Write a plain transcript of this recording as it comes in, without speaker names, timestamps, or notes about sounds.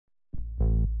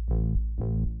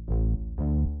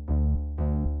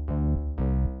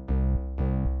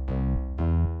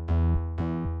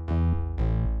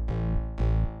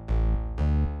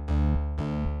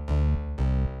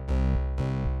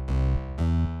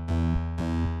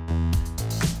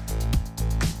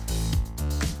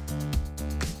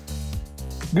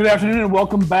Good afternoon and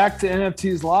welcome back to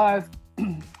NFTs Live.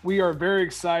 We are very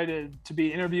excited to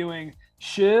be interviewing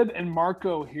Shib and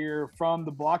Marco here from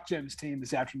the BlockGems team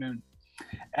this afternoon.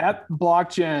 At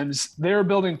BlockGems, they're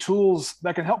building tools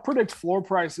that can help predict floor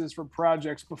prices for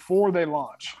projects before they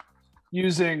launch,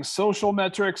 using social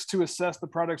metrics to assess the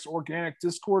product's organic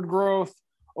Discord growth,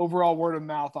 overall word of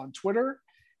mouth on Twitter,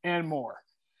 and more.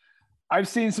 I've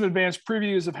seen some advanced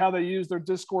previews of how they use their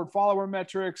Discord follower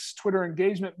metrics, Twitter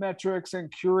engagement metrics,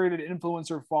 and curated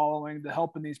influencer following to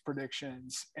help in these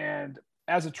predictions. And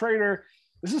as a trader,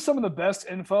 this is some of the best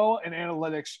info and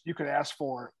analytics you could ask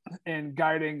for in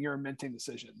guiding your minting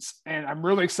decisions. And I'm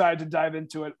really excited to dive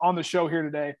into it on the show here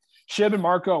today. Shib and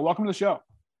Marco, welcome to the show.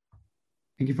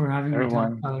 Thank you for having me,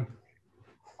 Tyler.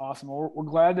 Awesome. Well, we're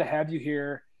glad to have you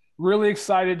here. Really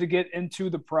excited to get into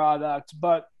the product,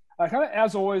 but kind of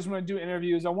as always, when I do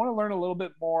interviews, I want to learn a little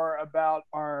bit more about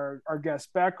our guests'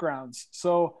 backgrounds.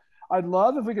 So I'd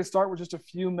love if we could start with just a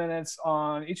few minutes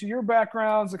on each of your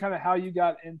backgrounds and kind of how you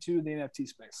got into the NFT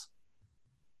space.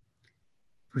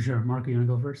 For sure. Marco, you want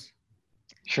to go first?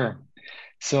 Sure.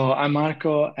 So I'm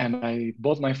Marco, and I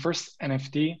bought my first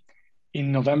NFT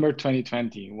in November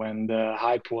 2020 when the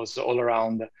hype was all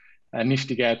around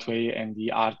Nifty Gateway and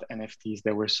the art NFTs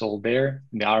that were sold there,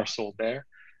 and they are sold there.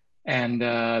 And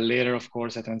later, of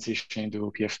course, I transitioned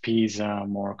into PFPs,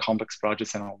 more complex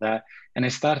projects and all that. And I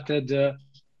started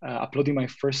uploading my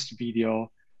first video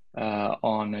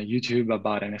on YouTube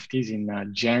about NFTs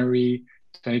in January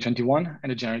 2021,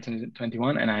 and January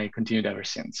 2021, and I continued ever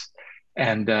since.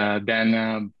 And then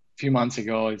a few months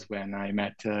ago is when I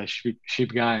met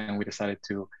Shib guy, and we decided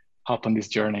to hop on this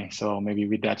journey. So maybe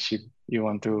with that, Shib, you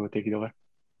want to take it over?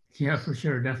 Yeah, for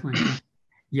sure, definitely.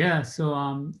 Yeah, so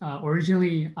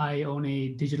originally I own a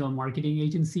digital marketing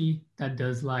agency that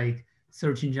does like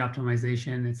search engine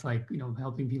optimization. It's like,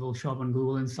 helping people show up on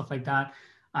Google and stuff like that.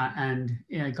 And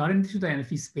I got into the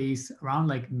NFT space around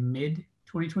like mid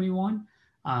 2021,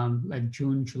 like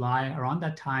June, July, around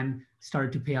that time,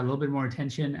 started to pay a little bit more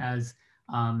attention as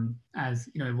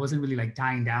it wasn't really like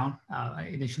dying down.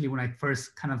 Initially, when I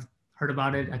first kind of heard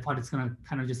about it, I thought it's gonna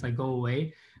kind of just like go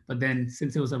away. But then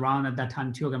since it was around at that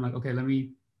time too, I'm like, okay, let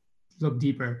me look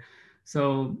deeper.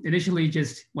 So initially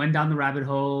just went down the rabbit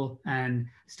hole and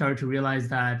started to realize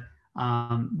that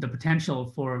the potential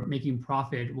for making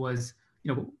profit was,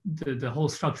 the whole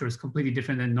structure is completely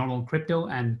different than normal crypto.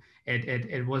 And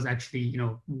it was actually,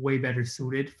 way better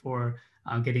suited for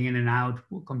getting in and out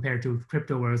compared to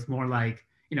crypto, where it's more like,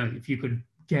 if you could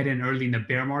get in early in the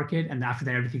bear market and after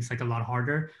that, everything's like a lot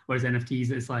harder. Whereas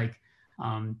NFTs is like,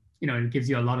 it gives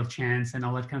you a lot of chance and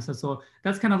all that kind of stuff. So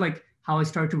that's kind of like how I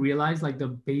started to realize like the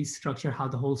base structure, how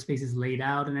the whole space is laid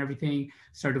out and everything.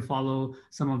 Started to follow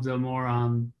some of the more,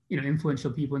 influential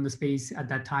people in the space at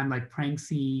that time, like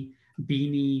Pranksy,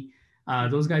 Beanie.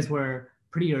 Those guys were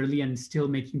pretty early and still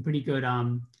making pretty good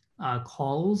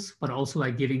calls, but also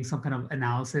like giving some kind of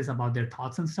analysis about their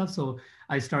thoughts and stuff. So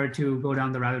I started to go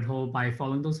down the rabbit hole by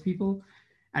following those people.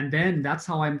 And then that's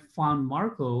how I found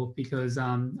Marco, because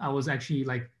I was actually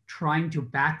like trying to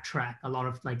backtrack a lot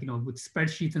of like, with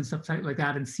spreadsheets and stuff like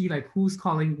that and see like who's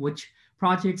calling which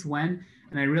projects when.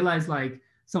 And I realized like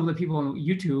some of the people on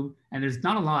YouTube, and there's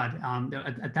not a lot.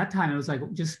 At that time, it was like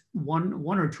just one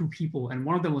or two people. And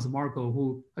one of them was Marco,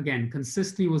 who again,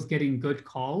 consistently was getting good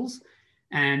calls,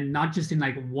 and not just in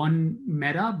like one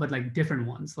meta, but like different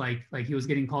ones. Like he was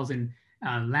getting calls in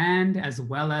land, as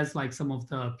well as like some of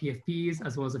the PFPs,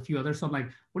 as well as a few others. So I'm like,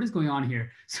 what is going on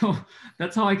here? So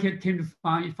that's how I came to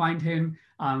find him,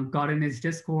 got in his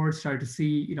Discord, started to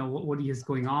see, what he is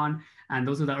going on. And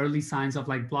those are the early signs of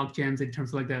like BlockGems in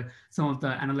terms of like some of the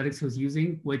analytics he was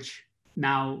using, which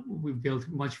now we've built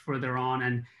much further on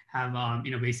and have,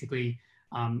 basically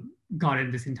got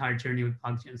in this entire journey with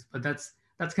BlockGems. But that's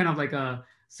kind of like a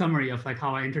summary of like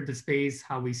how I entered the space,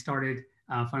 how we started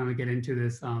finally get into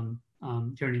this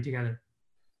journey together.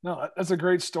 No, that's a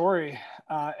great story.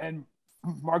 And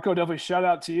Marco, definitely shout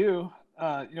out to you,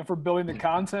 for building the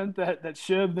content that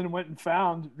Shib then went and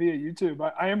found via YouTube.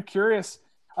 I am curious,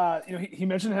 he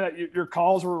mentioned that your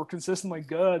calls were consistently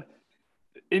good.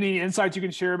 Any insights you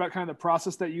can share about kind of the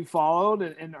process that you followed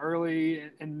in early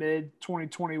and mid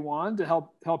 2021 to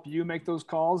help you make those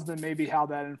calls, then maybe how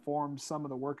that informed some of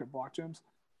the work at BlockGems?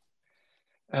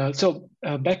 So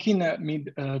back in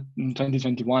mid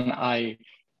 2021, I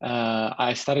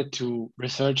I started to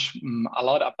research a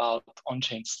lot about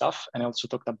on-chain stuff, and I also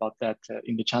talked about that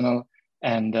in the channel.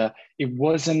 And it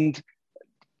wasn't,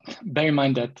 bear in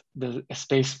mind that the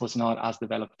space was not as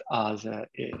developed as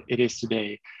it is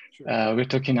today. Sure. We're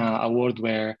talking a world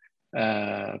where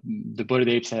the Bored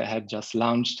Apes had just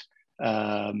launched.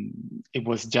 It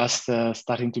was just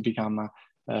starting to become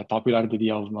popular, the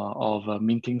idea of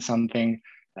minting something.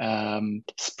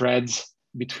 Spreads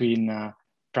between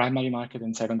primary market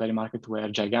and secondary market were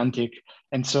gigantic.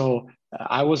 And so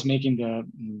I was making the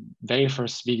very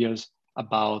first videos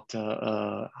about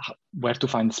where to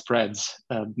find spreads.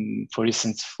 For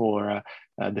instance, for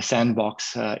the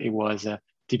sandbox, it was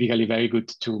typically very good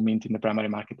to mint in the primary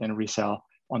market and resell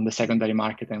on the secondary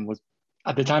market, and was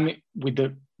at the time with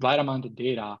the right amount of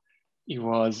data, it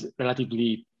was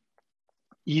relatively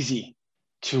easy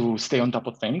to stay on top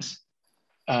of things.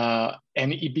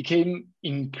 And it became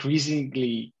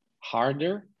increasingly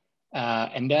harder.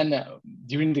 And then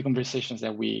during the conversations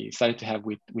that we started to have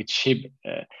with Shib,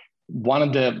 one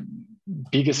of the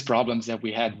biggest problems that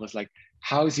we had was like,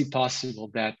 how is it possible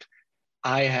that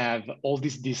I have all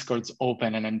these Discords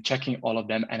open and I'm checking all of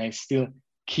them and I still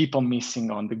keep on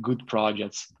missing on the good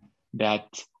projects that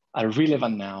are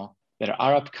relevant now, that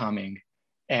are upcoming,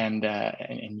 and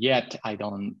yet I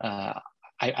don't,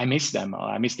 I miss them.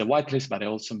 I miss the whitelist, but I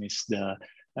also miss the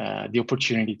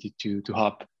opportunity to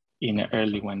hop in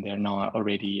early when they're not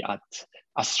already at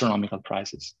astronomical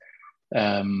prices.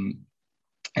 And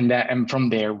from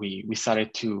there, we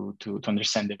started to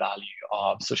understand the value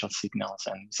of social signals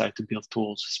and started to build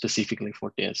tools specifically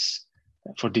for this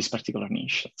particular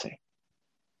niche, let's say.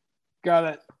 Got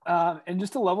it. And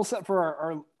just to level set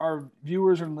for our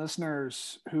viewers and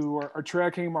listeners who are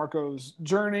tracking Marco's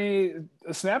journey,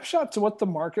 a snapshot to what the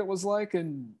market was like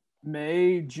in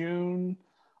May, June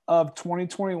of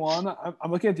 2021.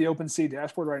 I'm looking at the OpenSea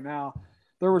dashboard right now.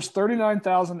 There was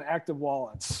 39,000 active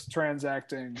wallets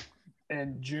transacting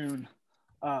in June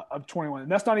of 21.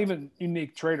 And that's not even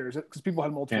unique traders because people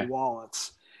had multiple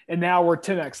wallets. And now we're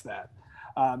 10x that.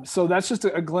 So that's just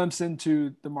a glimpse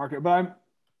into the market. But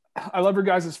I love your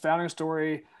guys' founding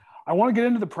story. I want to get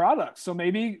into the product. So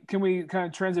maybe can we kind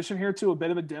of transition here to a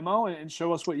bit of a demo and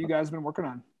show us what you guys have been working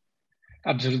on?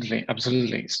 Absolutely,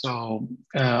 absolutely. So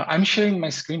I'm sharing my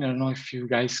screen. I don't know if you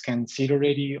guys can see it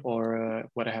already or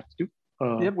what I have to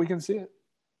do. Yep, we can see it.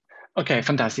 Okay,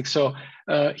 fantastic. So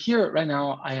here right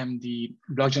now, I am the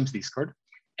BlockGems Discord.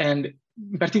 And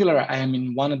in particular, I am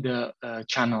in one of the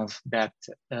channels that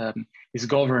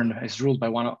is ruled by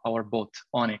one of our bot,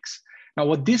 Onyx. Now,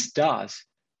 what this does,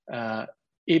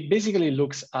 it basically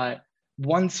looks at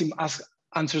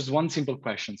answers one simple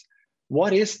question.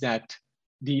 What is that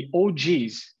the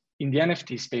OGs in the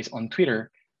NFT space on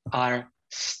Twitter are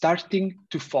starting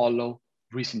to follow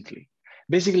recently?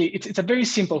 Basically, it's a very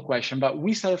simple question, but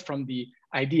we started from the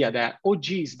idea that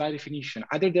OGs, by definition,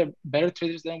 either they're better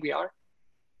traders than we are,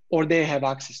 or they have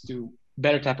access to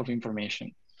better type of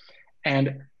information.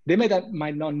 And they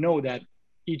might not know that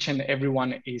each and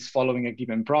everyone is following a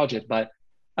given project, but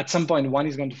at some point, one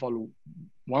is going to follow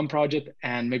one project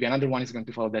and maybe another one is going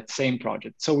to follow that same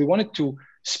project. So we wanted to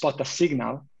spot a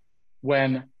signal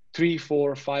when 3,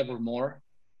 4, 5 or more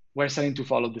were starting to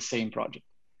follow the same project.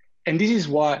 And this is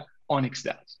what Onyx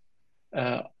does.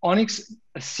 Onyx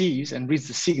sees and reads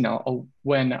the signal of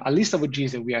when a list of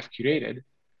OGs that we have curated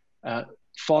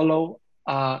follow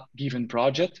a given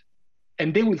project,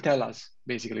 and they will tell us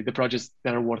basically the projects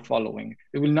that are worth following.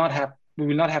 We will not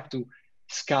have to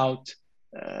scout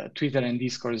Twitter and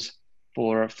Discords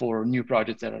for new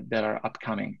projects that are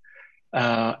upcoming.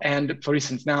 And for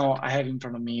instance, now I have in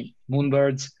front of me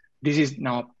Moonbirds. This is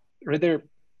now rather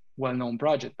well-known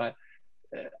project, but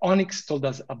Onyx told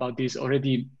us about this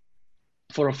already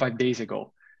 4 or 5 days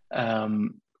ago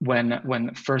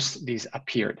when first this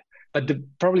appeared. But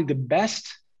probably the best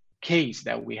case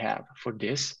that we have for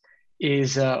this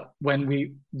is when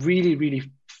we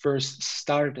really first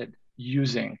started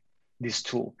using this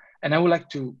tool. And I would like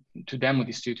to demo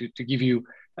this to give you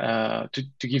the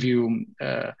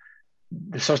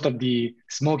sort of the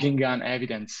smoking gun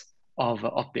evidence of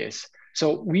this.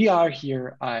 So we are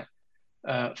here at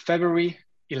February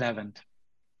 11th.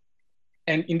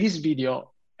 And in this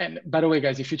video, and by the way,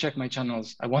 guys, if you check my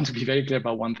channels, I want to be very clear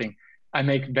about one thing. I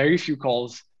make very few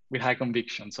calls with high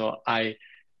conviction. So I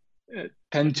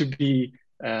tend to be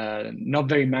not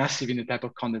very massive in the type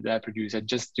of content that I produce. I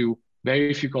just do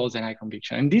very few calls and high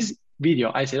conviction. In this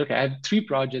video, I said, okay, I have 3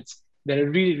 projects that I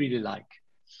really like.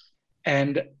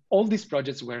 And all these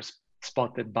projects were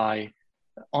spotted by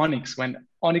Onyx when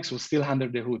Onyx was still under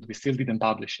the hood. We still didn't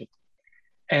publish it.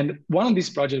 And one of these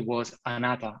projects was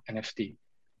Anata NFT.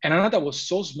 And Anata was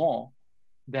so small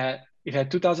that it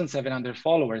had 2,700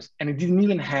 followers, and it didn't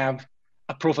even have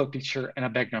a profile picture and a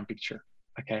background picture,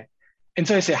 okay? And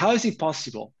so I say, how is it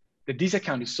possible that this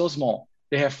account is so small?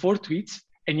 They have 4 tweets,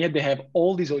 and yet they have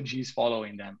all these OGs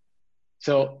following them.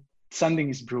 So something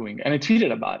is brewing. And I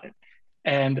tweeted about it.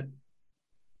 And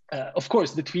of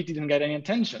course, the tweet didn't get any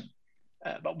attention.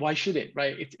 But why should it,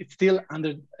 right? It's still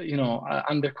under,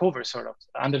 undercover, sort of,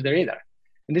 under the radar.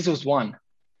 And this was one.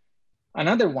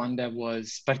 Another one that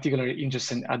was particularly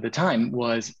interesting at the time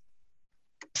was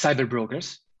cyber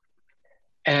brokers.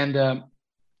 And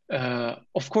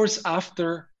of course,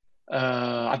 after,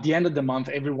 at the end of the month,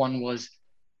 everyone was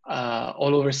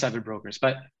all over cyber brokers.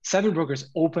 But cyber brokers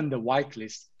opened the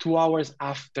whitelist 2 hours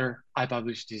after I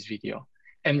published this video.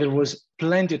 And there was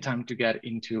plenty of time to get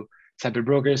into cyber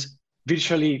brokers.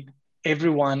 Virtually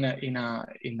everyone in our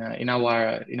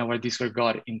Discord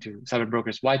got into cyber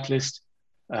brokers whitelist.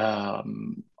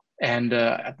 And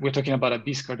we're talking about a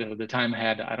Discord that at the time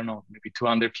had, I don't know, maybe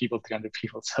 200 people, 300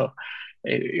 people. So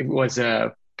it was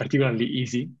particularly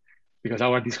easy because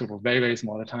our Discord was very, very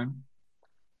small at the time.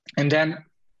 And then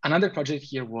another project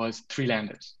here was Three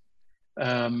Lenders.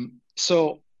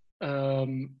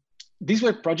 These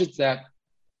were projects that,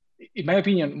 in my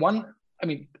opinion,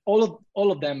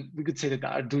 all of them, we could say that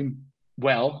are doing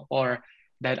well, or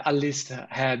that at least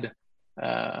had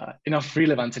enough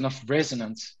relevance, enough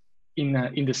resonance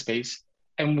in the space,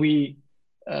 and we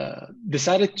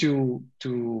decided to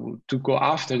go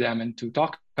after them and to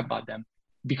talk about them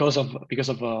because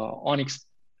of Onyx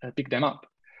picked them up.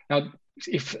 Now,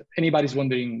 if anybody's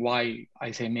wondering why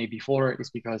I say maybe 4, it's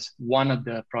because one of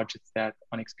the projects that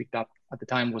Onyx picked up at the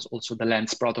time was also the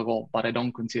Lens protocol, but I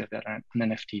don't consider that an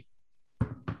NFT.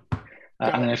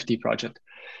 An NFT project.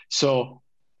 So,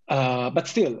 but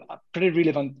still a pretty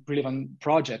relevant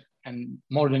project, and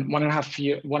more than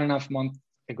 1.5 months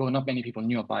ago, not many people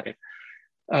knew about it.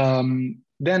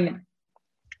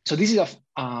 So this is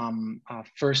a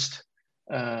first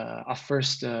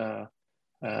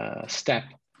step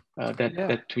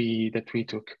that we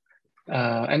took.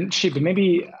 And Shib,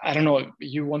 maybe, I don't know,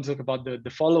 you want to talk about the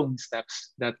following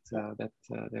steps that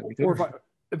we took, or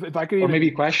if I could, or maybe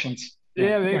questions.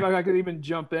 Yeah, maybe I could even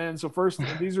jump in. So first,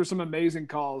 these are some amazing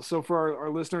calls. So for our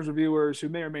listeners or viewers who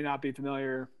may or may not be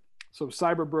familiar, so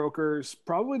Cyber Brokers,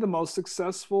 probably the most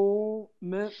successful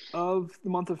mint of the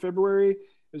month of February. It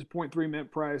was a 0.3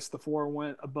 mint price. The floor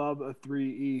went above a 3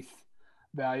 ETH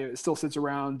value. It still sits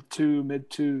around mid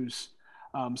twos.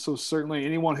 So certainly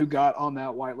anyone who got on that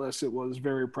whitelist, it was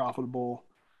very profitable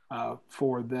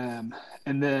for them.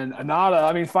 And then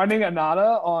Anata, finding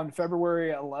Anata on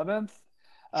February 11th,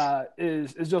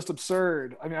 is just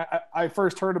absurd. I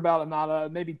first heard about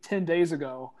Anata maybe 10 days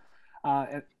ago,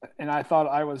 and I thought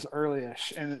I was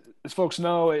early-ish. And as folks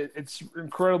know, it's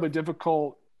incredibly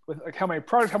difficult with like how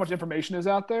much information is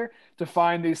out there to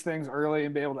find these things early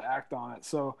and be able to act on it.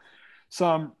 So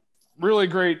some really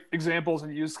great examples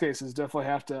and use cases. Definitely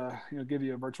have to give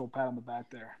you a virtual pat on the back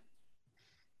there.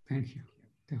 Thank you.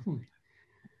 Definitely.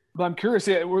 But I'm curious,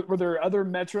 were there other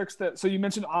metrics so you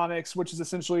mentioned Onyx, which is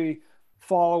essentially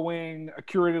following a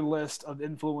curated list of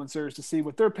influencers to see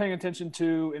what they're paying attention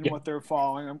to and what they're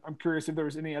following. I'm curious if there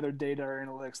was any other data or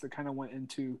analytics that kind of went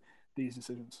into these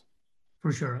decisions.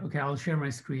 For sure. Okay, I'll share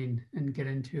my screen and get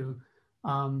into,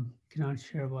 cannot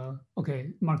share well.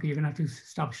 Okay, Marco, you're gonna have to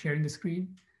stop sharing the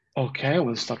screen. Okay,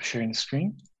 we'll stop sharing the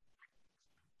screen.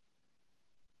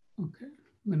 Okay,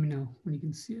 let me know when you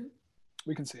can see it.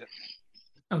 We can see it.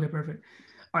 Okay, perfect.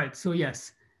 All right, so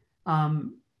yes,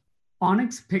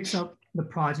 Onyx picks up the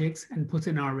projects and puts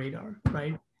it in our radar,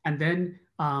 right? And then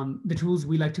the tools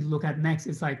we like to look at next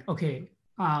is like, okay,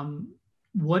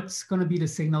 what's going to be the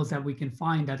signals that we can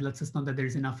find that lets us know that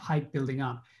there's enough hype building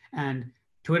up? And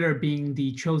Twitter being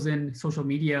the chosen social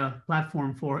media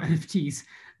platform for NFTs,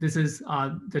 this is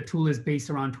the tool is based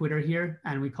around Twitter here,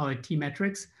 and we call it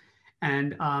T-Metrics.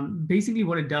 And basically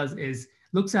what it does is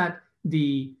looks at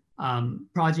the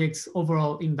projects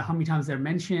overall in how many times they're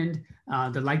mentioned,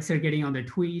 the likes they're getting on their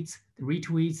tweets, the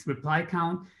retweets, reply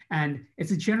count. And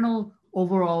it's a general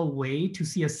overall way to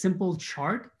see a simple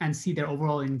chart and see their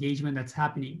overall engagement that's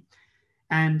happening.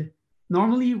 And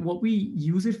normally what we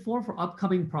use it for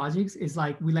upcoming projects is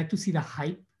like, we like to see the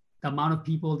hype, the amount of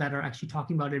people that are actually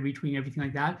talking about it, retweeting, everything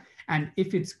like that. And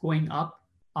if it's going up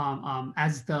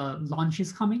as the launch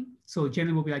is coming. So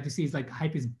generally what we like to see is like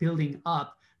hype is building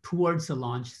up towards the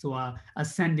launch. So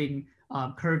ascending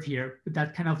curve here, but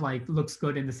that kind of like looks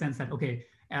good in the sense that, okay,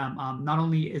 not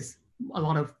only is a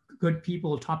lot of good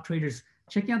people, top traders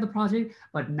checking out the project,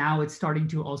 but now it's starting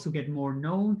to also get more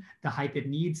known, the hype it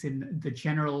needs in the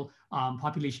general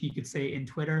population, you could say, in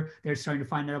Twitter. They're starting to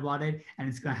find out about it, and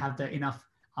it's going to have the enough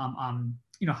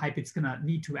hype it's going to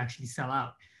need to actually sell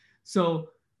out. So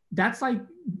that's like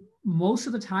most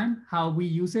of the time how we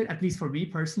use it, at least for me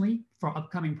personally, for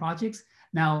upcoming projects.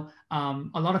 Now,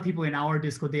 a lot of people in our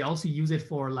Discord, they also use it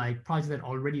for like projects that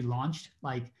already launched.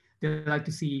 Like they like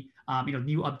to see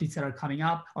new updates that are coming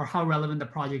up, or how relevant the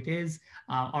project is.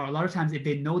 Or a lot of times if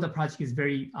they know the project is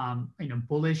very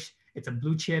bullish, it's a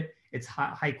blue chip, it's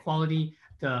high quality,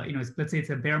 let's say it's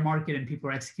a bear market and people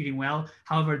are executing well,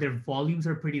 however, their volumes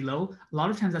are pretty low. A lot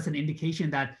of times that's an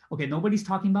indication that, okay, nobody's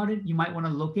talking about it. You might want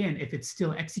to look in. If it's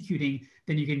still executing,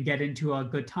 then you can get into a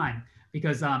good time,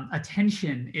 because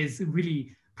attention is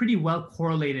really pretty well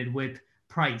correlated with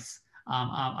price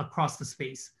across the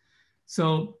space.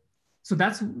 So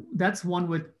that's one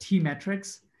with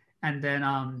T-Metrics. And then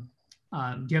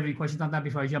do you have any questions on that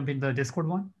before I jump into the Discord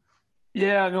one?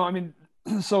 Yeah, no, I mean,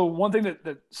 so one thing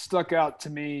that stuck out to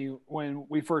me when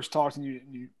we first talked,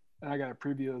 and I got a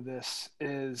preview of this,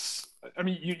 is, I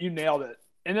mean, you nailed it.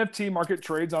 NFT market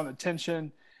trades on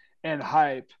attention and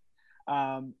hype.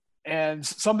 And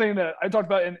something that I talked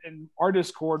about in our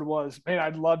Discord was, man,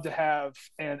 I'd love to have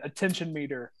an attention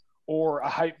meter or a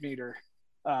hype meter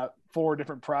for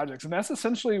different projects. And that's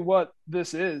essentially what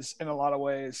this is in a lot of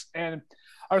ways. And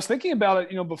I was thinking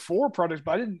about it, before products,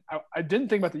 but I didn't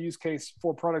think about the use case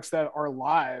for products that are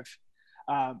live,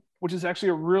 which is actually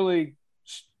a really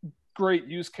great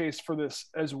use case for this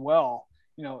as well.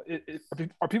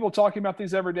 Are people talking about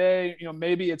these every day?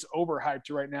 Maybe it's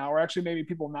overhyped right now, or actually maybe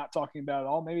people not talking about it at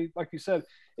all. Maybe, like you said,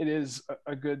 it is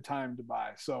a good time to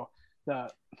buy. So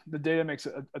the data makes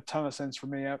a ton of sense for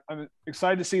me. I'm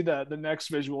excited to see the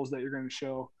next visuals that you're going to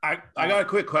show. I got a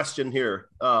quick question here.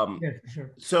 Yeah,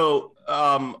 sure. So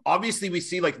obviously we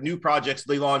see like new projects,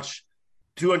 they launch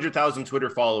 200,000 Twitter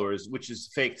followers, which is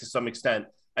fake to some extent.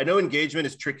 I know engagement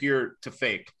is trickier to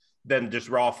fake than just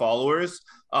raw followers,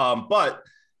 but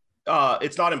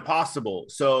it's not impossible.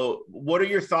 So what are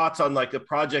your thoughts on like a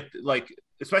project, like,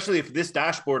 especially if this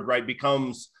dashboard, right,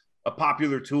 becomes a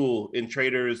popular tool in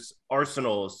traders'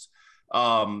 arsenals?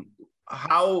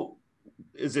 How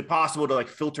is it possible to like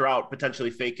filter out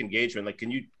potentially fake engagement? Like, can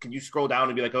you scroll down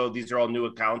and be like, oh, these are all new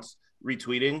accounts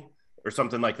retweeting or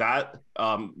something like that,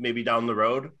 maybe down the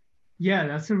road? Yeah,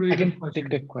 that's a really good question. I can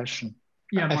take the question.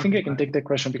 Yeah, I think I can take the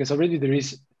question, because already there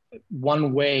is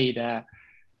one way that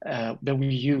we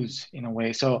use in a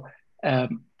way. So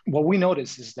what we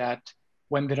notice is that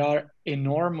when there are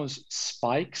enormous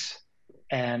spikes,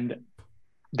 and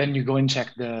then you go and check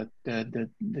the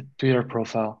Twitter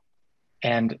profile,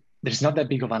 and there's not that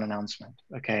big of an announcement,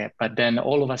 okay? But then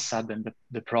all of a sudden,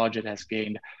 the project has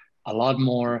gained a lot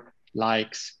more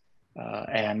likes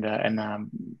and a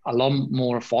lot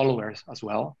more followers as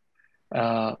well.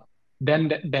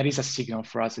 Then that is a signal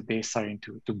for us that they're starting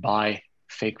to buy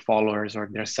fake followers, or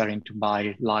they're starting to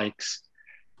buy likes.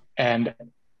 And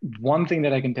one thing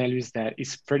that I can tell you is that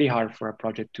it's pretty hard for a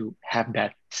project to have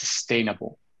that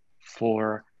sustainable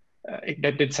for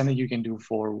that's something you can do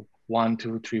for 1,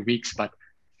 2, 3 weeks, but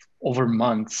over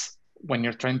months, when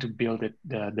you're trying to build it,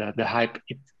 the hype,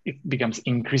 it becomes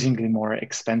increasingly more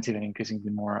expensive and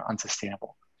increasingly more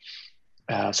unsustainable.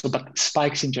 But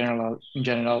spikes in general,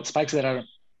 spikes that are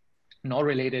not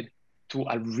related to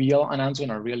a real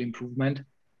announcement or real improvement,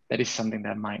 that is something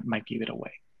that might give it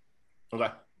away.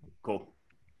 Okay, cool.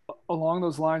 Along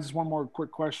those lines, just one more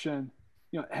quick question.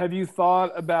 Have you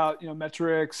thought about,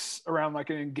 metrics around like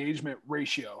an engagement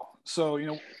ratio? So,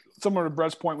 similar to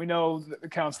Brett's point, we know the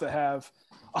accounts that have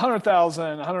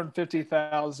 100,000,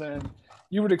 150,000,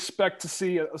 you would expect to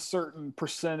see a certain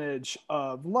percentage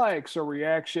of likes or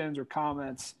reactions or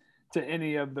comments to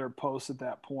any of their posts at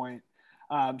that point.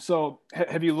 So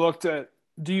have you looked at,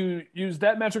 do you use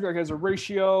that metric like as a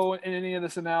ratio in any of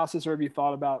this analysis, or have you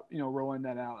thought about, rolling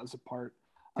that out as a part?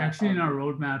 Actually in our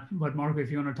roadmap, but Marco, if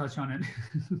you want to touch on it.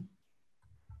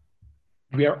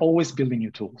 We are always building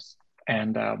new tools,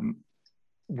 and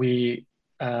we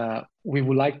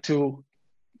would like to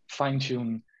fine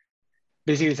tune.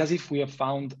 Basically, it's as if we have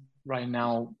found right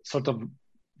now sort of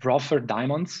rougher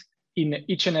diamonds in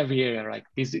each and every area. Like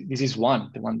this is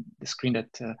the screen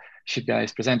that Shibya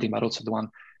is presenting, but also the one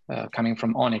coming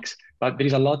from Onyx. But there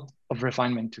is a lot of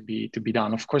refinement to be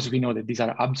done. Of course, we know that these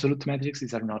are absolute metrics;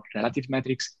 these are not relative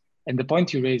metrics. And the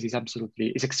point you raise is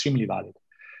extremely valid.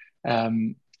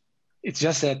 It's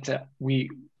just that we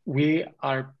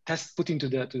are putting to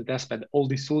the testbed all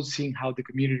these tools, seeing how the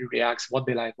community reacts, what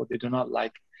they like, what they do not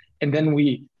like, and then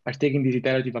we are taking this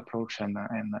iterative approach and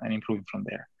improving from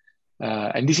there.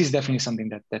 And this is definitely something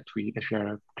that we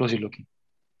are closely looking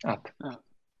at.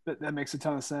 That makes a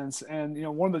ton of sense. And, you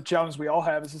know, one of the challenges we all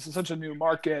have is this is such a new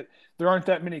market. There aren't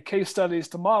that many case studies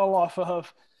to model off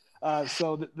of.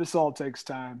 So this all takes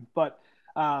time. But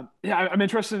yeah, I'm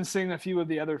interested in seeing a few of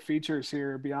the other features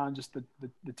here beyond just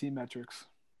the team metrics.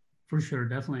 For sure,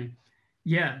 definitely.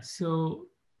 Yeah. So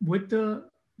with the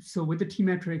team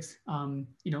metrics,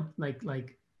 you know,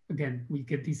 like again, we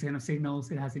get these kind of signals.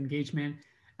 It has engagement,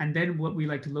 and then what we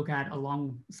like to look at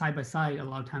along side by side a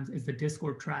lot of times is the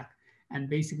Discord track. And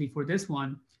basically for this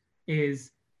one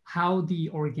is how the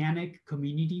organic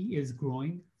community is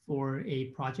growing for a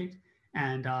project.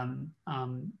 And,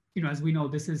 you know, as we know,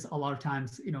 this is a lot of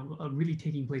times, you know, really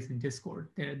taking place in Discord,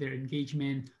 their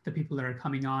engagement, the people that are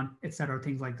coming on, et cetera,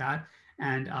 things like that.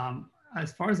 And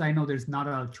as far as I know, there's not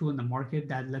a tool in the market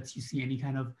that lets you see any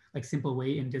kind of like simple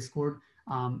way in Discord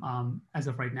as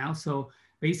of right now. So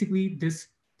basically this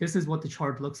is what the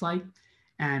chart looks like.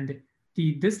 And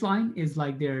this line is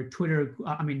like their Twitter,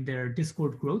 their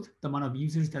Discord growth, the amount of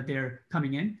users that they're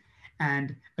coming in.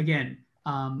 And again,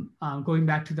 going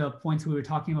back to the points we were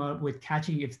talking about with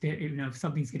catching, if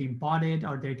something's getting botted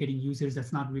or they're getting users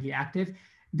that's not really active,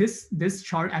 this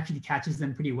chart actually catches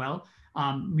them pretty well,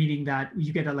 meaning that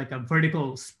you get a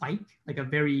vertical spike, like a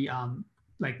very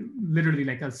like literally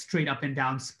like a straight up and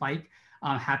down spike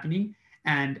happening.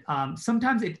 And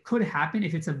sometimes it could happen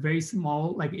if it's a very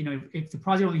small, like, you know, if the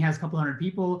project only has a couple hundred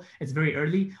people, it's very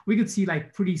early, we could see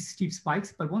like pretty steep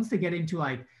spikes. But once they get into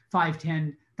like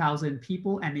 5,000-10,000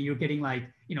 people and you're getting like,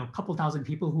 you know, a couple thousand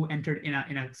people who entered in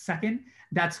a second,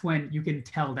 that's when you can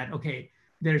tell that, okay,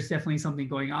 there's definitely something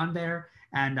going on there.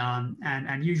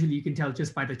 And usually you can tell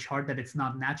just by the chart that it's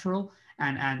not natural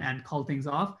and call things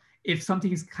off. If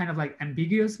something is kind of like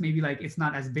ambiguous, maybe like it's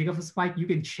not as big of a spike, you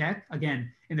can check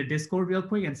again in the Discord real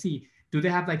quick and see, do they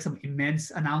have like some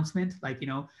immense announcement, like, you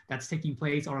know, that's taking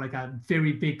place, or like a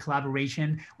very big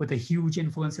collaboration with a huge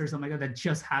influencer or something like that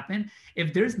just happened.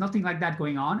 If there's nothing like that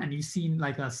going on and you've seen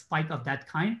like a spike of that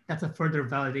kind, that's a further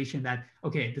validation that,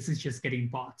 okay, this is just getting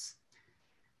bots.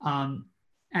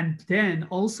 And then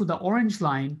also the orange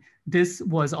line, this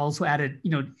was also added, you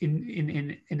know,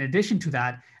 in addition to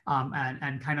that,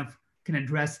 and kind of can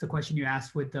address the question you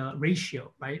asked with the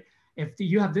ratio, right? If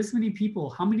you have this many people,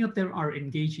 how many of them are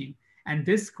engaging? And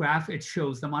this graph, it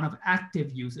shows the amount of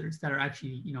active users that are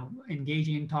actually, you know,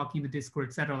 engaging, talking in the Discord,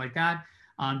 et cetera, like that.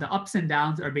 The ups and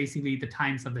downs are basically the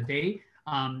times of the day.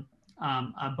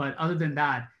 But other than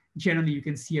that, generally you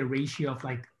can see a ratio of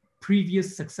like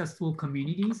previous successful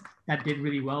communities that did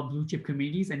really well, blue chip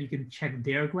communities, and you can check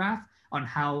their graph on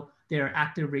how their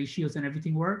active ratios and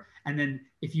everything were. And then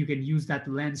if you can use that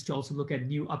lens to also look at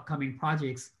new upcoming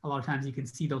projects, a lot of times you can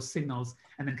see those signals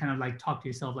and then kind of like talk to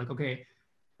yourself like, okay,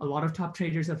 a lot of top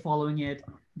traders are following it.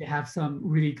 They have some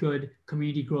really good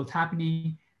community growth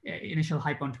happening. Initial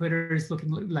hype on Twitter is looking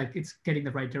like it's getting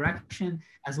the right direction,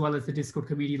 as well as the Discord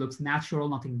community looks natural,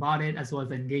 nothing botted, as well as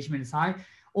the engagement is high.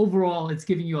 Overall, it's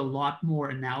giving you a lot more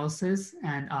analysis.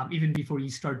 And even before you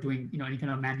start doing, you know, any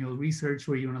kind of manual research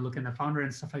where you want to look at the founder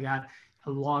and stuff like that, a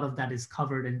lot of that is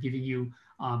covered and giving you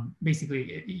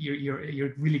basically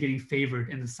you're really getting favored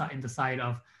in the side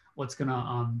of what's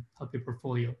gonna help your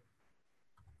portfolio.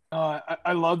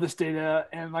 I love this data,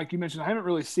 and like you mentioned, I haven't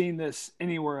really seen this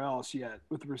anywhere else yet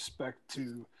with respect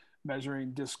to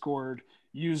measuring Discord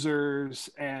users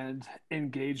and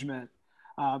engagement.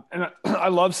 And I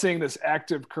love seeing this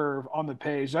active curve on the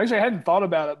page. Actually, I hadn't thought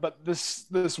about it, but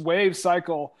this wave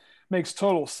cycle makes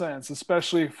total sense,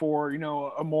 especially for, you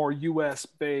know, a more US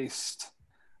based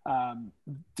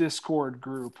Discord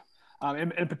group.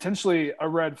 And potentially a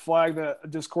red flag that a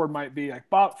Discord might be like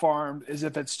bot farmed is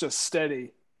if it's just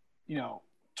steady, you know,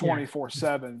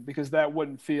 24/7, because that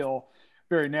wouldn't feel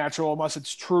very natural unless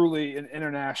it's truly an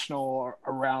international or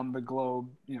around the globe,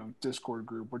 you know, Discord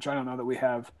group, which I don't know that we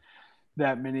have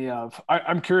that many of.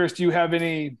 I'm curious, do you have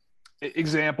any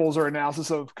examples or analysis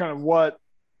of kind of what,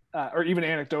 or even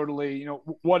anecdotally, you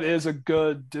know, what is a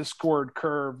good Discord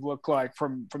curve look like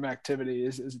from activity?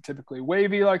 Is it typically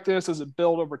wavy like this? Does it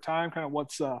build over time? Kind of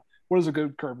what does a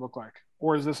good curve look like?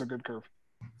 Or is this a good curve?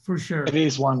 For sure. It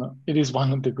is one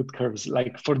of the good curves.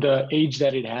 Like for the age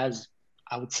that it has,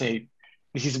 I would say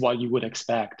this is what you would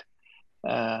expect.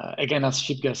 Again, as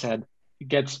Shipga said, it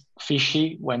gets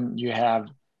fishy when you have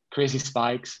crazy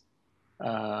spikes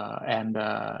and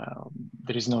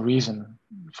there is no reason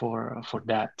for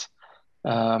that.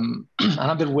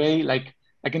 Another way, like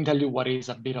I can tell you what is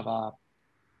a bit of a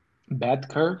bad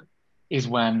curve is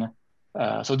when,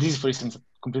 so this is for instance,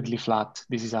 completely flat.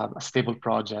 This is a stable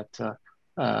project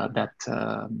that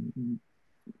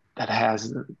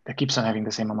that keeps on having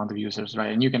the same amount of users,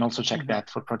 right? And you can also check that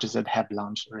for projects that have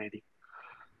launched already.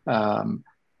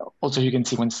 Also, you can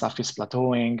see when stuff is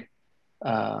plateauing.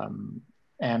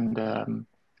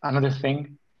 Another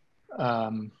thing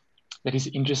that is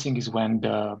interesting is when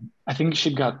I think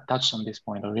Shib got touched on this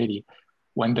point already,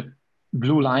 when the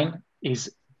blue line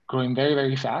is growing very,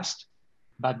 very fast,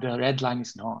 but the red line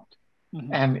is not.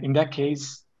 And in that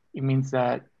case, it means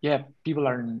that, yeah,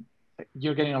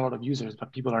 you're getting a lot of users,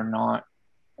 but people are not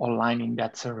online in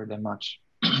that server that much.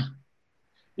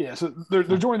 Yeah, so they're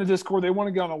joining the Discord. They want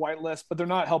to get on a whitelist, but they're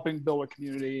not helping build a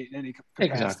community in any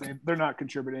capacity. Exactly. They're not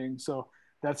contributing. So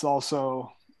that's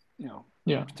also,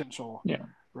 potential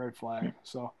red flag.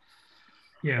 So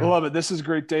I love it. This is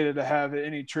great data to have at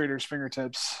any trader's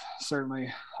fingertips,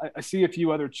 certainly. I see a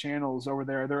few other channels over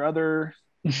there. Are there other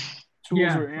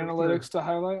tools or analytics to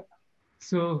highlight?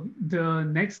 So the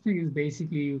next thing is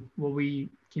basically what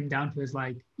we came down to is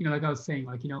like I was saying,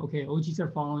 okay, OGs are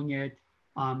following it.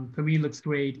 Community looks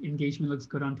great, engagement looks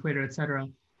good on Twitter, etc.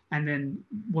 And then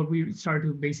what we started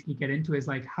to basically get into is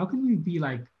like, how can we be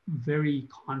like very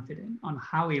confident on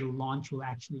how a launch will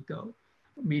actually go?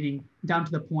 Meaning down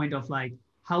to the point of like,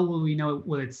 how will we know,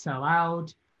 will it sell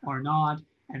out or not,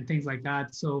 and things like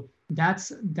that. So that's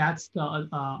the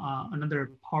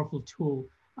another powerful tool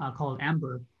called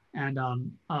Amber. And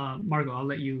Margot, I'll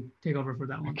let you take over for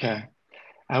that one. Okay,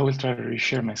 I will try to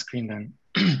reshare my screen then.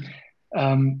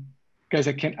 Guys,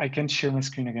 I can't share my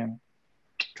screen again.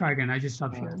 Try again. I just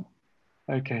stopped sharing.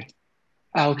 Okay.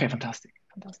 Okay, fantastic.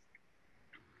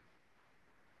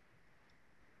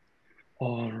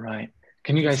 All right.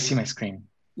 Can you guys see my screen?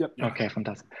 Yep. Okay,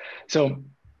 fantastic. So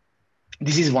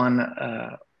this is one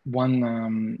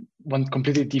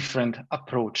completely different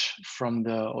approach from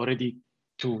the already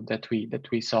two that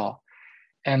we saw.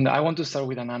 And I want to start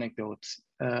with an anecdote,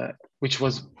 which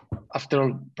was, after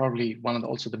all, probably one of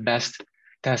also the best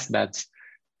test beds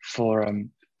for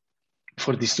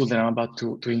this tool that I'm about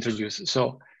to introduce.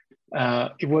 So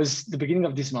it was the beginning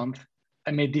of this month.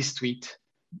 I made this tweet.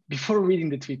 Before reading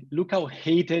the tweet, look how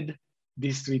hated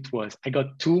this tweet was. I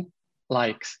got 2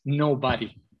 likes.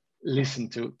 Nobody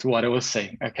listened to what I was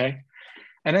saying, okay?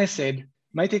 And I said,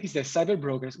 my take is that cyber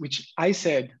brokers, which I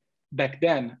said back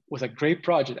then was a great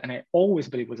project, and I always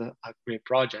believe was a great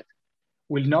project,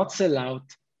 will not sell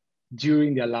out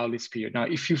during the allow list period. Now,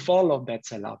 if you follow that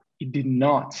sellout, it did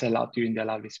not sell out during the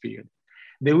allow list period.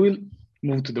 They will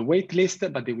move to the wait list,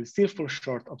 but they will still fall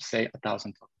short of, say,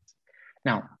 1,000 tokens.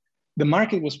 Now, the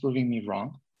market was proving me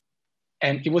wrong.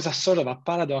 And it was a sort of a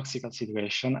paradoxical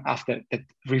situation that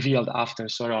revealed after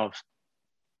sort of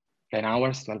 10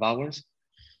 hours, 12 hours.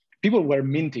 People were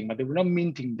minting, but they were not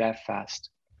minting that fast.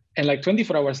 And like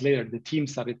 24 hours later, the team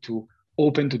started to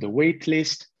open to the wait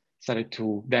list, started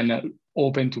to then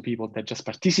open to people that just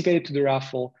participated to the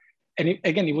raffle. And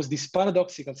it was this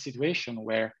paradoxical situation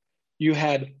where you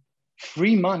had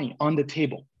free money on the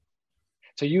table.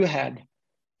 So you had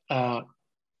a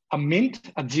mint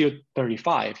at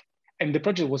 0.35, and the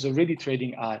project was already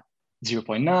trading at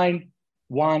 0.9,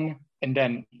 1, and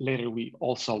then later we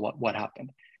all saw what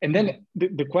happened. And then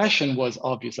the question was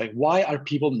obvious, like, why are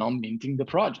people not minting the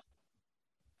project?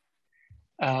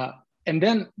 And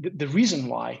then the reason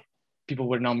why people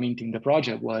were not minting the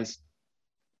project was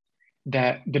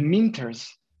that the minters,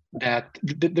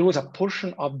 there was a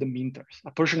portion of the minters,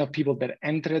 a portion of people that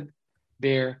entered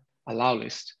their allow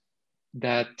list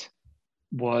that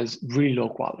was really low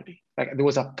quality. Like there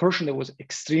was a portion that was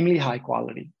extremely high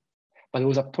quality, but there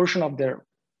was a portion of their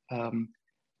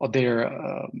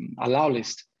allow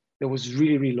list that was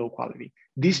really, really low quality.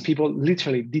 These people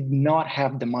literally did not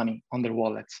have the money on their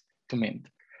wallets to mint.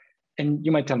 And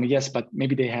you might tell me, yes, but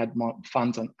maybe they had more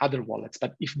funds on other wallets.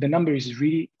 But if the number is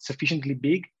really sufficiently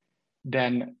big,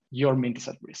 then your mint is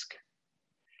at risk.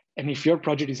 And if your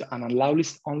project is an allow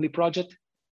list only project,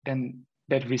 then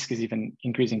that risk is even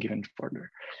increasing even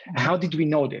further. And how did we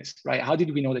know this, right? How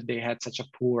did we know that they had such a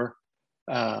poor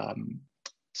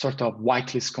sort of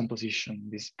whitelist composition,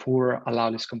 this poor allow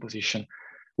list composition?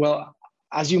 Well,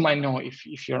 as you might know,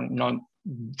 if you're not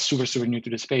super new to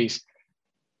the space,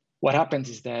 what happens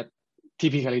is that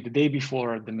typically the day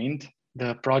before the mint,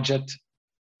 the project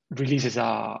releases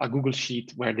a Google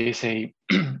Sheet where they say,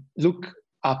 look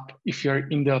up if you're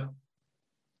in the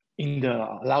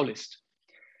allow list.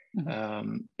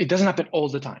 It doesn't happen all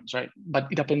the times, right? But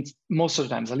it happens most of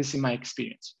the times, at least in my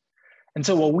experience. And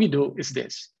so what we do is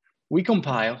this: we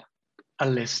compile a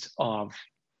list of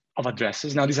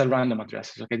addresses. Now these are random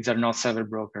addresses, okay? These are not cyber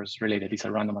brokers related, these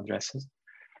are random addresses.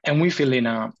 And we fill in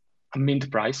a mint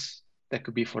price that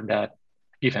could be for that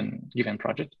given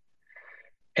project.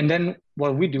 And then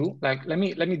what we do, like, let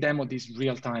me demo this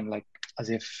real time, like as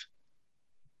if,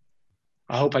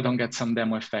 I hope I don't get some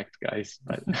demo effect, guys,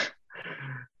 but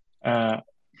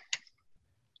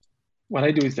what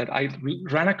I do is that I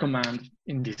run a command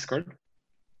in Discord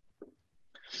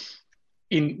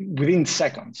within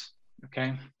seconds,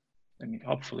 okay?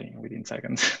 Hopefully within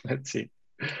seconds, let's see.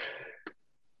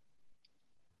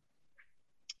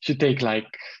 Should take like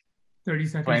 30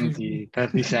 seconds. 20,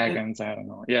 30 seconds, I don't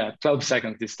know. Yeah, 12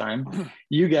 seconds this time.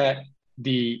 You get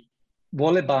the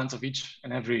wallet balance of each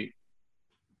and every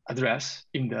address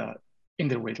in their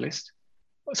whitelist.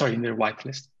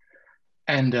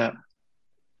 And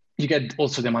you get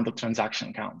also the amount of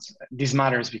transaction counts. This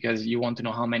matters because you want to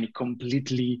know how many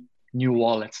completely new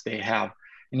wallets they have.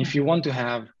 And if you want to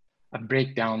have a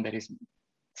breakdown that is,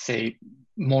 say,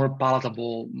 more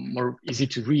palatable, more easy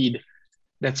to read,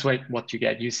 that's what you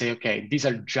get. You say, okay, these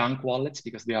are junk wallets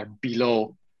because they are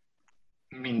below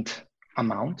mint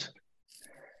amount.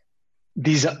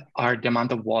 These are the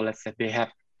amount of wallets that they have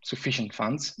sufficient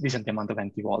funds. These are the amount of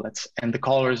empty wallets. And the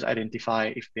colors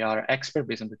identify if they are expert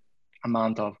based on the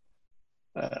amount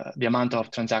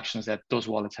of transactions that those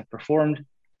wallets have performed.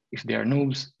 If they are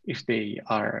noobs, if they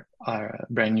are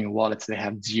brand new wallets, they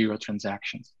have 0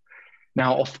 transactions.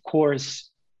 Now, of course,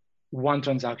 one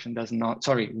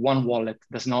wallet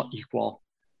does not equal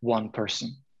one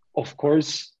person. Of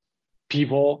course,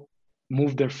 people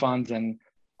move their funds, and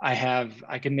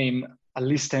I can name at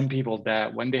least 10 people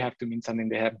that when they have to mint something,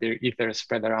 they have their Ether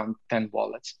spread around 10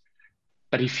 wallets.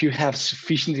 But if you have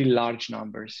sufficiently large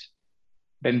numbers,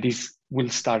 then this will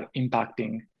start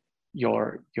impacting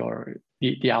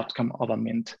the outcome of a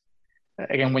mint.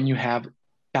 Again, when you have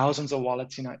thousands of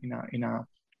wallets in a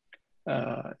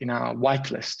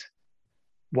whitelist,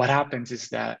 what happens is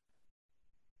that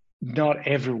not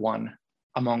everyone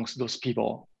amongst those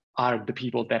people are the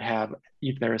people that have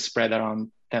Ether spread around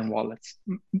 10 wallets.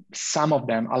 Some of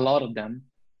them, a lot of them,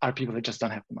 are people that just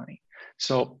don't have the money.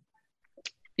 So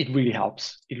it really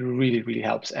helps. It really, really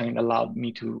helps, and it allowed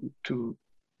me to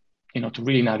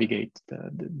really navigate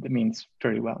the means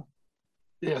very well.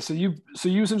 Yeah. So you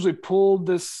essentially pulled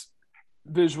this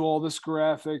visual, this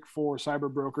graphic for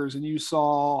Cyberbrokers, and you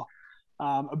saw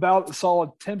about a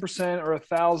solid 10% or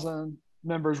 1,000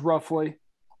 members roughly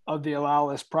of the allow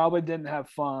list probably didn't have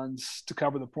funds to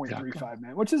cover the 0.35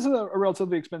 mint, which is a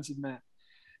relatively expensive mint.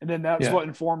 And then that's what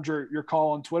informed your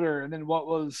call on Twitter. And then what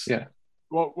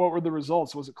were the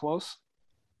results? Was it close?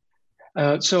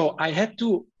 So I had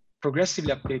to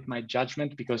progressively update my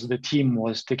judgment because the team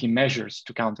was taking measures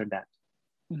to counter that.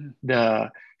 Mm-hmm.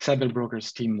 The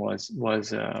Cyberbrokers team was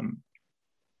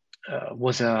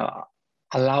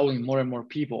allowing more and more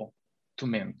people to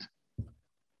mint.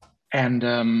 And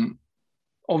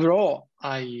overall,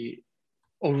 I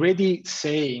already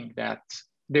saying that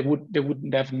they would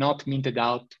have not minted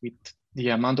out with the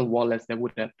amount of wallets they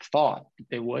would have thought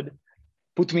they would,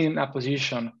 put me in a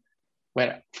position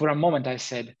where for a moment I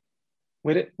said,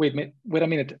 wait a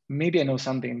minute, maybe I know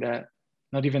something that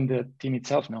not even the team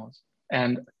itself knows.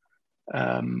 And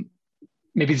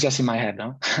maybe it's just in my head,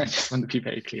 no? I just want to be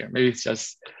very clear. Maybe it's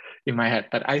just in my head,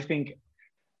 but I think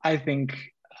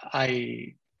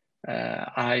I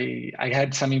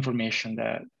had some information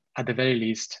that at the very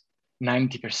least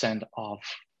 90% of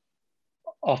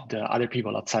the other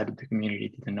people outside of the community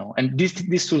didn't know. And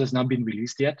this tool has not been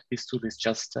released yet. This tool is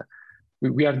just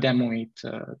we are demoing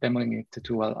it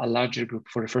to a larger group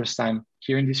for the first time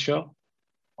here in this show.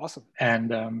 Awesome.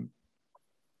 I'll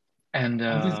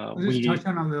just touch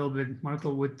on a little bit,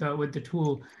 Marco, with the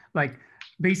tool. Like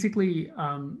basically,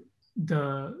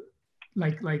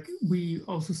 we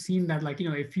also seen that, like,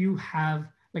 if you have,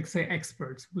 like, say,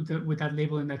 experts with that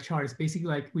label in that chart, it's basically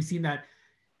like we've seen that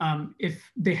if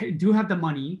they do have the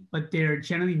money, but they're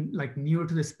generally like newer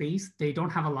to the space, they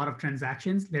don't have a lot of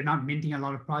transactions, they're not minting a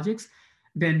lot of projects,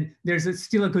 then there's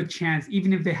still a good chance,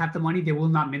 even if they have the money, they will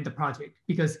not mint the project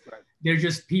because they're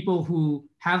just people who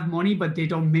have money, but they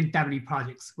don't mint that many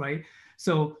projects, right?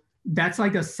 So that's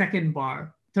like a second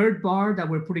bar. Third bar that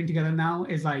we're putting together now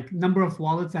is like number of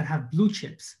wallets that have blue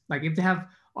chips. Like if they have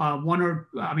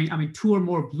two or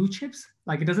more blue chips,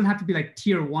 like it doesn't have to be like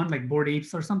tier 1, like Bored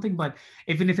Apes or something, but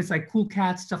even if it's like Cool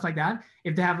Cats, stuff like that,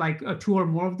 if they have like 2 or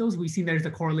more of those, we see there's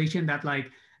a correlation that like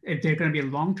if they're going to be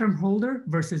a long-term holder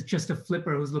versus just a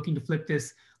flipper who's looking to flip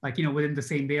this, like, within the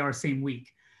same day or same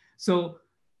week. So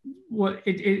what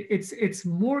it's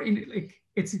more in like,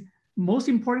 it's most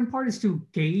important part is to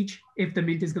gauge if the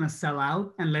mint is going to sell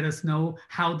out and let us know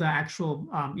how the actual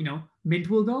mint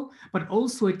will go. But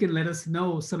also it can let us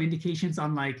know some indications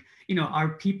on like, are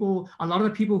people, a lot of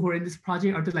the people who are in this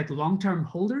project, are they like long-term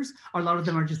holders, or a lot of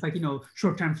them are just like,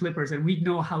 short-term flippers, and we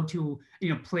know how to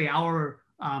play our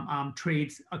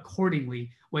trades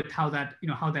accordingly with how that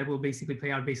will basically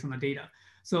play out based on the data.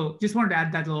 So just wanted to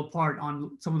add that little part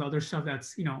on some of the other stuff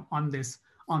that's on the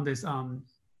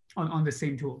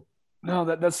same tool. No,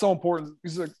 that's so important,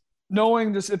 because like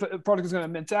knowing just if a product is going to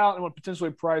mint out and what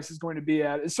potentially price is going to be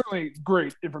at is certainly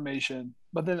great information.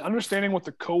 But then understanding what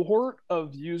the cohort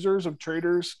of users, of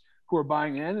traders who are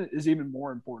buying in is even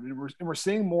more important. And we're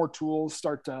seeing more tools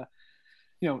start to,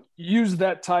 use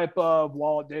that type of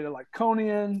wallet data. Like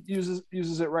Conian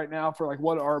uses it right now for like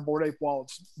what are Bored Ape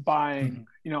wallets buying,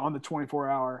 on the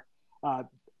 24-hour,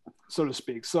 so to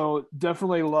speak. So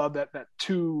definitely love that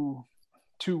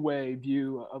two-way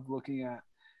view of looking at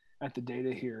the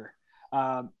data here.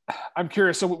 I'm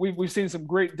curious. So we've seen some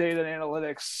great data and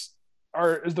analytics.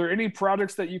 Is there any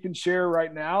projects that you can share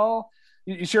right now?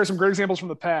 You share some great examples from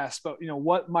the past, but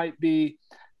what might be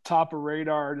top of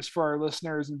radar just for our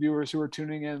listeners and viewers who are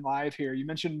tuning in live here? You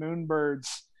mentioned Moonbirds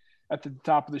at the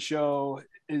top of the show.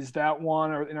 Is that one,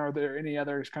 or are there any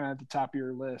others kind of at the top of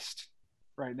your list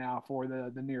right now for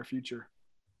the near future?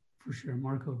 For sure,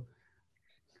 Marco.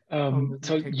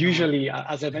 So usually,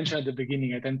 as I mentioned at the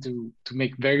beginning, I tend to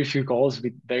make very few calls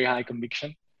with very high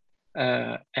conviction,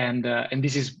 and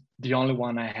this is the only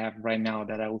one I have right now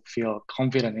that I would feel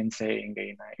confident in saying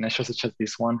in a show such as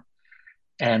this one.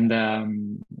 And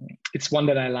it's one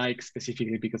that I like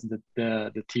specifically because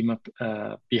the team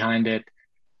behind it,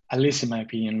 at least in my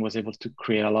opinion, was able to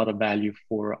create a lot of value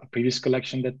for a previous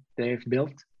collection that they've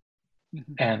built.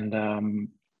 Mm-hmm. And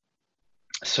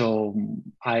so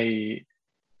I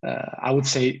would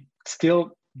say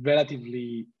still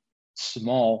relatively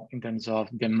small in terms of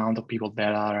the amount of people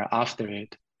that are after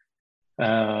it,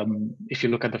 if you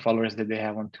look at the followers that they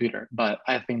have on Twitter. But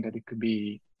I think that it could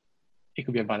be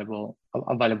a valuable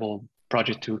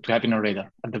project to have in our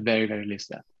radar at the very, very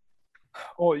least.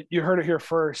 Well, you heard it here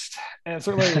first, and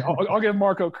certainly I'll give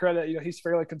Marco credit. He's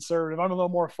fairly conservative. I'm a little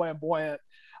more flamboyant.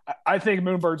 I think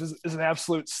Moonbirds is an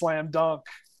absolute slam dunk,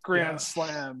 grand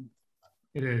slam.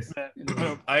 It is.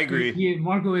 I agree.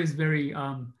 Marco is very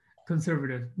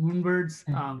conservative. Moonbirds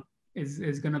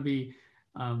is going to be.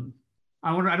 I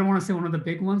don't want to say one of the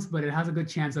big ones, but it has a good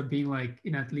chance of being like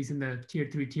at least in the tier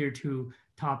 3, tier 2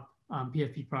 top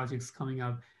PFP projects coming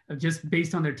up, just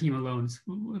based on their team alone.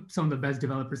 Some of the best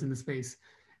developers in the space.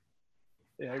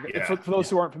 Yeah. For those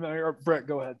who aren't familiar, Brett,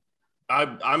 go ahead.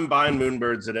 I'm buying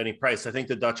Moonbirds at any price. I think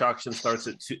the Dutch auction starts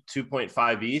at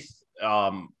 2.5 ETH.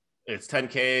 It's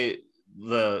 10K.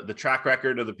 The track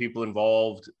record of the people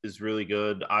involved is really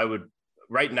good. I would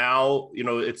right now,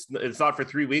 it's not for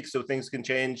 3 weeks, so things can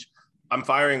change. I'm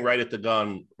firing right at the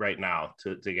gun right now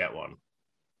to get one.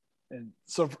 And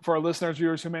so for our listeners,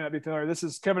 viewers who may not be familiar, this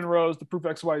is Kevin Rose, the Proof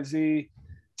XYZ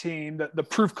team. The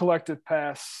Proof Collective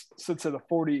Pass sits at a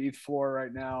 40 ETH floor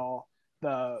right now.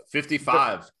 The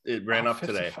 55. It ran up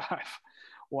 55 today.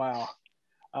 Wow.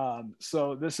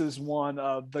 So this is one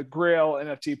of the Grail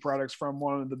NFT products from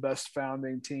one of the best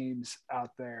founding teams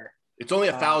out there. It's only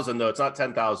 1,000 though. It's not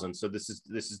 10,000. So this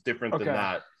is different than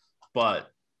that.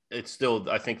 But it's still,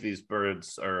 I think these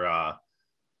birds are,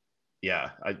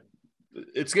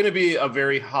 it's going to be a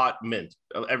very hot mint.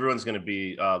 Everyone's going to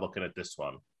be looking at this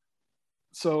one.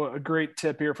 So a great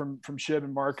tip here from Shib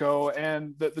and Marco,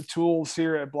 and the tools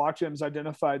here at BlockGems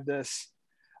identified this.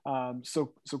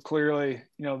 So clearly,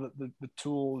 the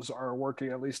tools are working,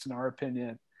 at least in our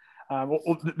opinion.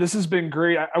 This has been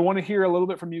great. I want to hear a little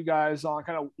bit from you guys on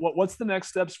kind of what's the next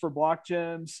steps for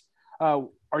BlockGems.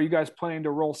 Are you guys planning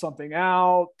to roll something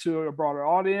out to a broader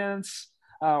audience,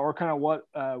 or kind of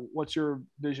what's your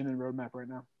vision and roadmap right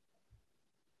now?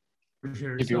 For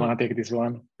sure. If you want to take this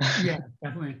one. Yeah,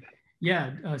 definitely.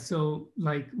 Yeah. So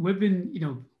like we've been,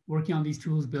 working on these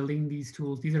tools, building these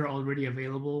tools. These are already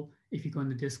available. If you go in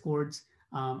the Discords,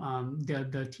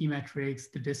 the T-Metrics,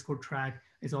 the Discord track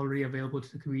is already available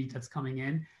to the community that's coming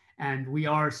in. And we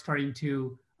are starting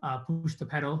to push the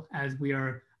pedal as we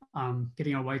are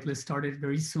getting our whitelist started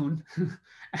very soon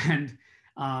and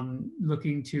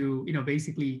looking to,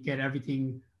 basically get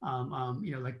everything,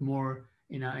 like more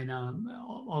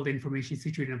all the information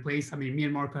situated in place. I mean, me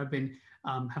and Marco have been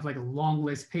have like a long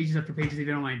list, pages after pages,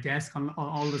 even on my desk on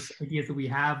all the ideas that we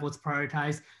have, what's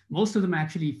prioritized. Most of them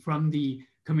actually from the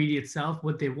community itself,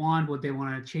 what they want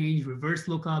to change, reverse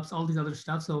lookups, all these other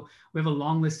stuff. So we have a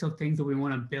long list of things that we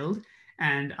want to build.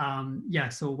 And yeah,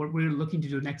 so what we're looking to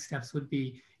do next steps would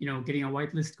be, getting a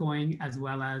whitelist going, as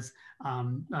well as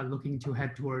looking to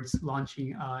head towards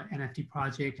launching an NFT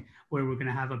project where we're going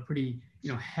to have a pretty,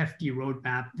 hefty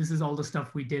roadmap. This is all the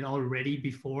stuff we did already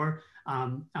before,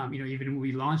 even when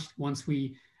we launched. Once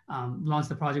we launched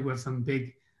the project, we have some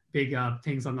big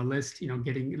things on the list,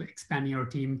 expanding our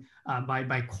team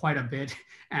by quite a bit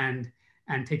and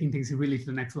taking things really to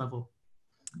the next level.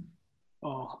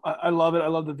 Oh, I love it. I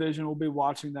love the vision. We'll be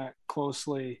watching that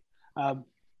closely.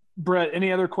 Brett,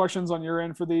 any other questions on your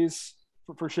end for these,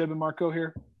 for Shib and Marco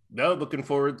here? No, looking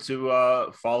forward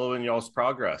to following y'all's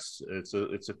progress. It's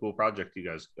a cool project you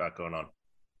guys got going on.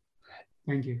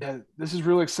 Thank you. Yeah, this is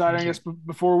really exciting. I guess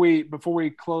before we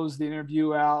close the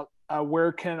interview out,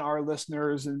 where can our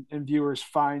listeners and viewers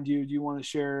find you? Do you want to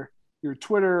share your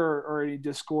Twitter or any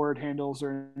Discord handles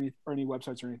or any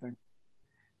websites or anything?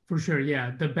 For sure,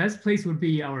 yeah. The best place would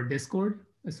be our Discord.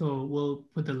 So we'll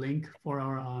put the link for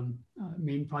our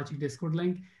main project Discord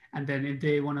link. And then if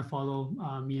they want to follow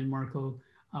me and Marco,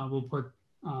 we'll put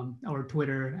our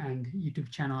Twitter and YouTube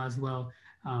channel as well,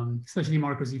 especially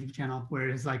Marco's YouTube channel, where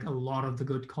it's like a lot of the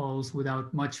good calls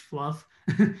without much fluff.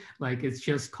 Like it's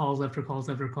just calls after calls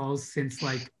after calls since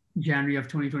like January of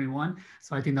 2021.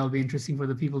 So I think that'll be interesting for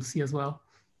the people to see as well.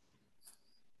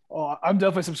 Oh, I'm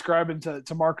definitely subscribing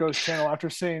to Marco's channel after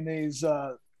seeing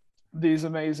these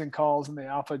amazing calls and the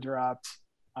alpha drops.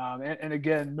 And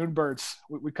again, Moonbirds,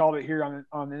 we called it here on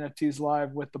NFTs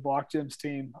Live with the Block Gems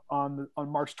team on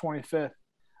March 25th.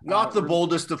 Not the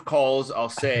boldest of calls, I'll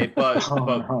say,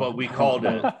 but we called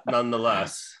it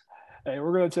nonetheless. Hey,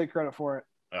 we're going to take credit for it.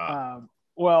 Yeah.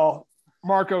 Well,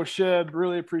 Marco, Shib,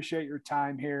 really appreciate your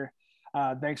time here.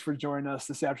 Thanks for joining us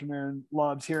this afternoon.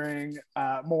 Loves hearing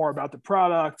more about the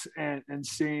product and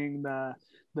seeing the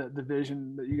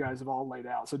vision that you guys have all laid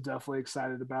out. So definitely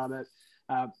excited about it.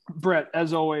 Brett,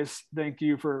 as always, thank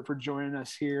you for joining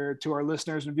us here. To our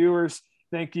listeners and viewers,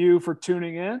 thank you for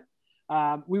tuning in.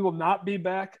 We will not be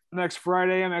back next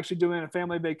Friday. I'm actually doing a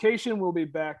family vacation. We'll be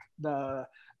back that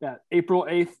April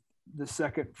 8th, the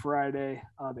second Friday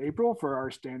of April for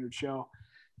our standard show.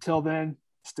 Till then,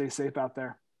 stay safe out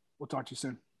there. We'll talk to you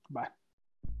soon. Bye.